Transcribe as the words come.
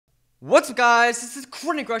What's up guys, this is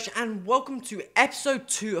Chronic Rush and welcome to episode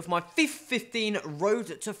 2 of my FIFA 15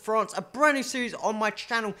 Road to France, a brand new series on my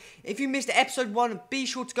channel. If you missed episode 1, be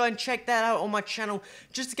sure to go and check that out on my channel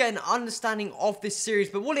just to get an understanding of this series.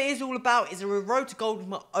 But what it is all about is a road to gold with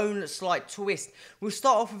my own slight twist. We'll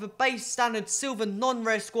start off with a base standard silver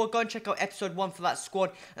non-rare squad. Go and check out episode 1 for that squad,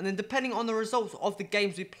 and then depending on the results of the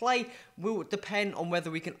games we play will depend on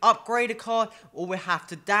whether we can upgrade a card or we have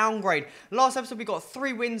to downgrade. Last episode we got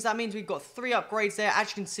 3 wins, that means we've got 3 upgrades there.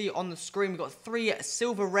 As you can see on the screen, we've got 3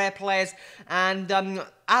 silver rare players, and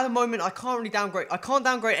at the moment, I can't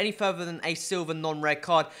downgrade any further than a silver non-rare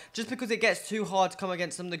card, just because it gets too hard to come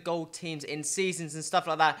against some of the gold teams in seasons and stuff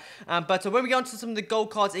like that. But when we go into some of the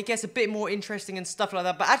gold cards, it gets a bit more interesting and stuff like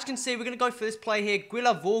that. But as you can see, we're going to go for this player here,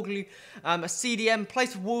 Guilavogui, a CDM,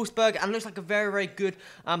 plays for Wolfsburg, and looks like a very, very good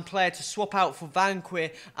player to swap out for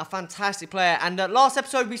Vanquir, a fantastic player. And last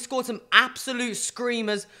episode, we scored some absolute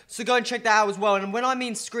screamers, so go and check that out as well. And when I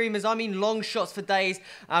mean screamers, I mean long shots for days.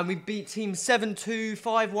 We beat teams 7-2,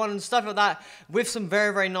 5-1 and stuff like that, with some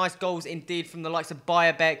very, very nice goals indeed from the likes of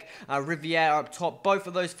Bayerbeck, Riviere up top. Both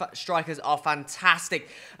of those strikers are fantastic.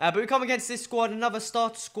 But we come against this squad, another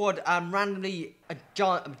starter squad, randomly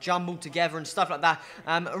jumbled together and stuff like that.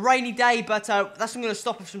 A rainy day, but that's not going to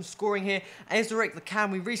stop us from scoring here. Ezeric, the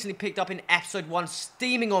cam we recently picked up in episode 1,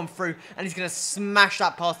 steaming on through, and he's going to smash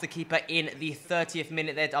that past the keeper in the 30th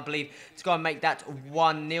minute there, I believe, to go and make that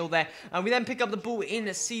 1-0 there. And we then pick up the ball in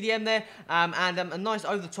the CDM there, and a nice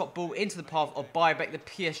over-the-top ball into the path of Bayerbeck, the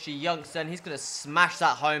PSG youngster, and he's going to smash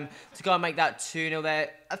that home to go and make that 2-0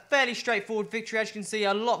 there. A fairly straightforward victory, as you can see,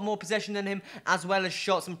 a lot more possession than him, as well as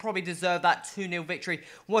shots, and probably deserved that 2-0 victory.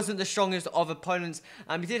 Wasn't the strongest of opponents.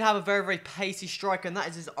 He did have a very, very pacey striker, and that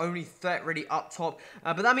is his only threat really up top.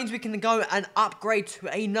 But that means we can go and upgrade to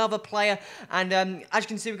another player, and as you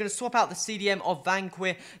can see, we're going to swap out the CDM of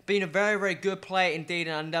Vanquir, being a very, very good player indeed,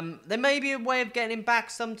 and there may be a way of getting him back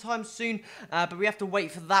sometime soon, but we have to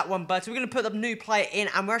wait for that one. But we're going to put the new player in,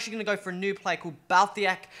 and we're actually going to go for a new player called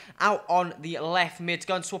Balthiak out on the left mid to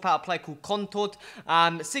go and swap out a player called Contort,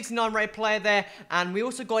 69 rate player there, and we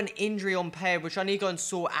also got an injury on pair, which I need to go and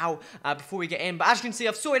sort out before we get in. But as you can see,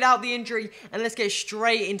 I've sorted out the injury, and let's get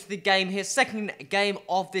straight into the game here. Second game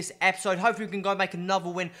of this episode. Hopefully we can go and make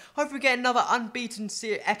another win. Hopefully we get another unbeaten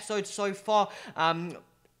episode so far.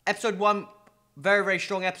 Episode 1, very, very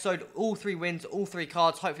strong episode. All 3 wins, all 3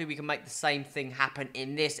 cards. Hopefully we can make the same thing happen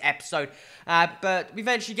in this episode. But we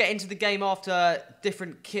eventually get into the game after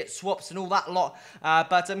different kit swaps and all that lot.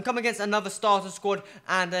 But come against another starter squad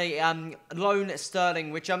and a lone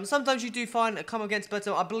Sterling, which sometimes you do find come against. But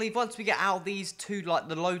I believe once we get out of these two, like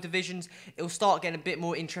the low divisions, it will start getting a bit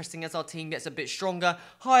more interesting as our team gets a bit stronger.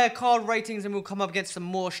 Higher card ratings, and we'll come up against some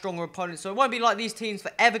more stronger opponents. So it won't be like these teams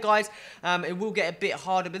forever, guys. It will get a bit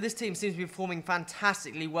harder, but this team seems to be performing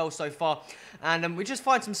fantastically well so far. And we just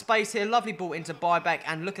find some space here. Lovely ball into Bayerbeck,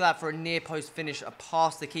 and look at that for a near post finish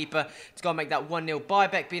past the keeper to go and make that 1-0.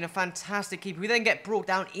 Bayerbeck being a fantastic keeper. We then get brought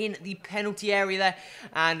down in the penalty area there,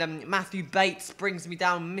 and Matthew Bates brings me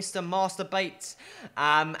down, Mr. Master Bates,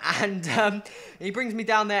 he brings me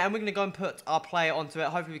down there, and we're going to go and put our player onto it.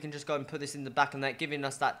 Hopefully we can just go and put this in the back of the net, giving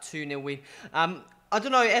us that 2-0 win. I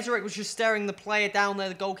don't know, Ezeric was just staring the player down there,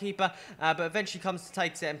 the goalkeeper, but eventually comes to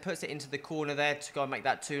take it and puts it into the corner there to go and make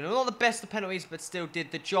that 2-0. Not the best of penalties, but still did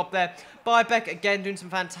the job there. Bayerbeck, again, doing some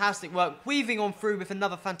fantastic work, weaving on through with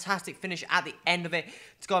another fantastic finish at the end of it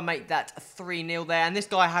to go and make that 3-0 there. And this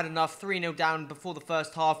guy had enough, 3-0 down before the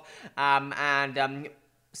first half,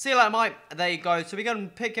 see you later, mate. There you go. So we're going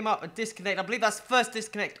to pick him up and disconnect. I believe that's the first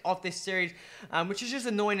disconnect of this series, which is just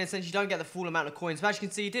annoying since you don't get the full amount of coins. But as you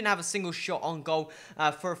can see, he didn't have a single shot on goal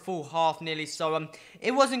for a full half nearly. So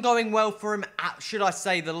it wasn't going well for him, should I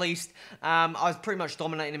say the least. I was pretty much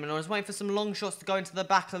dominating him, and I was waiting for some long shots to go into the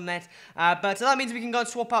back of the net. But that means we can go and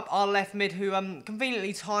swap up our left mid, who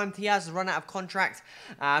conveniently timed. He has run out of contract.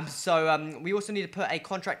 We also need to put a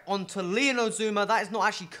contract onto Leonard Zuma. That is not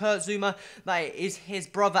actually Kurt Zuma. That is his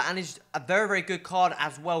brother, and is a very, very good card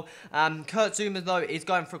as well. Kurt Zuma, though, is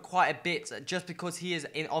going for quite a bit just because he is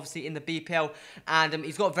obviously in the BPL, and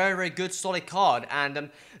he's got a very, very good solid card.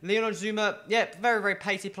 And Leonard Zuma, yeah, very, very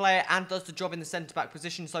pacey player and does the job in the centre-back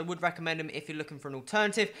position, so I would recommend him if you're looking for an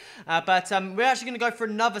alternative. But we're actually going to go for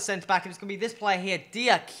another centre-back, and it's going to be this player here,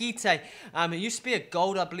 Diakite. He used to be a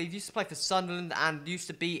gold, I believe, used to play for Sunderland, and used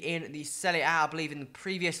to be in the Serie A, I believe, in the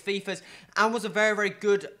previous FIFAs, and was a very, very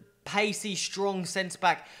good pacey, strong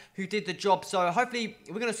centre-back who did the job. So hopefully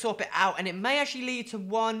we're going to swap it out, and it may actually lead to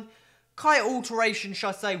one kind of alteration,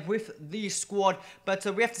 shall I say, with the squad, but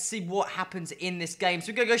we have to see what happens in this game.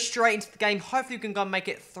 So we're going to go straight into the game. Hopefully we can go and make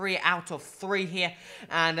it 3 out of 3 here,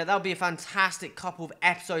 and that'll be a fantastic couple of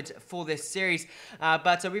episodes for this series.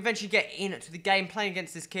 But we eventually get into the game, playing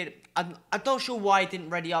against this kid. I'm not sure why I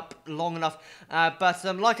didn't ready up long enough, but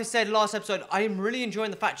like I said last episode, I am really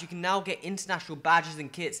enjoying the fact you can now get international badges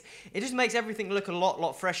and kits. It just makes everything look a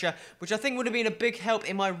lot fresher, which I think would have been a big help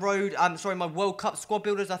in my my World Cup squad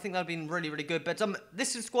builders. I think that would have been really good. But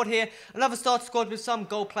this is a squad here, another starter squad with some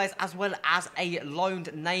goal players as well as a loaned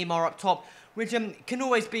Neymar up top, which can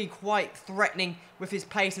always be quite threatening with his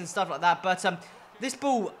pace and stuff like that. But this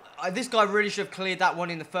ball, this guy really should have cleared that one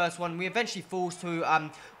in the first one. We eventually falls to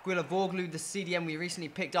Guilavogui, the CDM we recently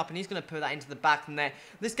picked up, and he's going to put that into the back from there.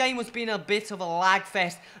 This game was being a bit of a lag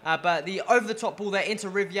fest, but the over-the-top ball there into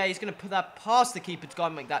Riviere, he's going to put that past the keeper to go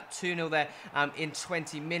and make that 2-0 there in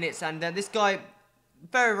 20 minutes. And this guy,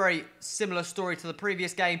 very similar story to the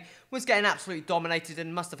previous game, was getting absolutely dominated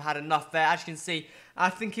and must have had enough there. As you can see, I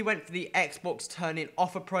think he went for the Xbox turn-in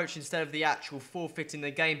off approach instead of the actual forfeiting the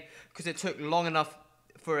game, because it took long enough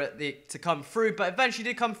for it to come through, but eventually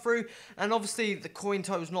did come through, and obviously the coin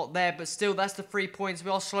total's not there, but still that's the 3 points.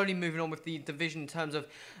 We are slowly moving on with the division in terms of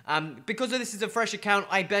because this is a fresh account,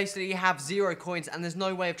 I basically have 0 coins, and there's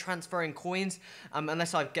no way of transferring coins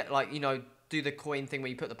unless I get, like, you know, do the coin thing where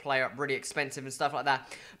you put the player up really expensive and stuff like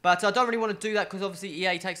that. But I don't really want to do that because obviously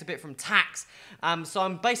EA takes a bit from tax. So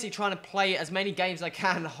I'm basically trying to play as many games as I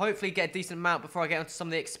can, hopefully get a decent amount before I get onto some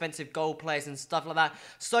of the expensive gold players and stuff like that.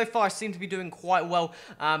 So far I seem to be doing quite well,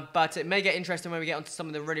 but it may get interesting when we get onto some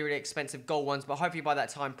of the really expensive gold ones, but hopefully by that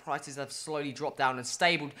time prices have slowly dropped down and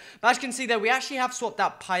stabled. But as you can see there, we actually have swapped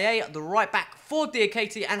out Payet, the right back, for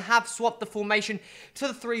Diakite, and have swapped the formation to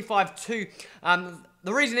the 3-5-2.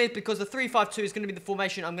 The reason is because the 3-5-2 is going to be the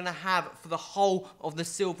formation I'm going to have for the whole of the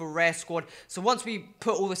silver rare squad. So once we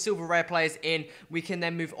put all the silver rare players in, we can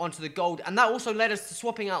then move on to the gold. And that also led us to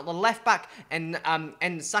swapping out the left back and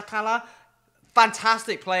Sakala.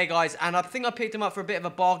 Fantastic player, guys, and I think I picked him up for a bit of a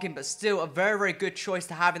bargain, but still a very good choice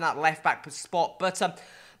to have in that left back spot. But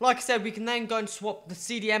like I said, we can then go and swap the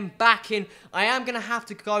CDM back in. I am going to have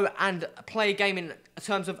to go and play a game in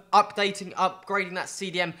terms of upgrading that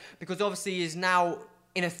CDM, because obviously he is now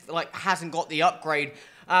in a hasn't got the upgrade.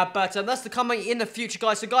 But that's the coming in the future,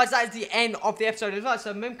 guys. So, guys, that is the end of the episode. If you like,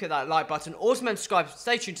 so remember that like button. Also, remember to subscribe.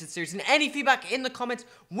 Stay tuned to the series. And any feedback in the comments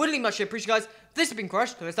would be much appreciated, guys. This has been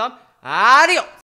Crush. Till next time, adios.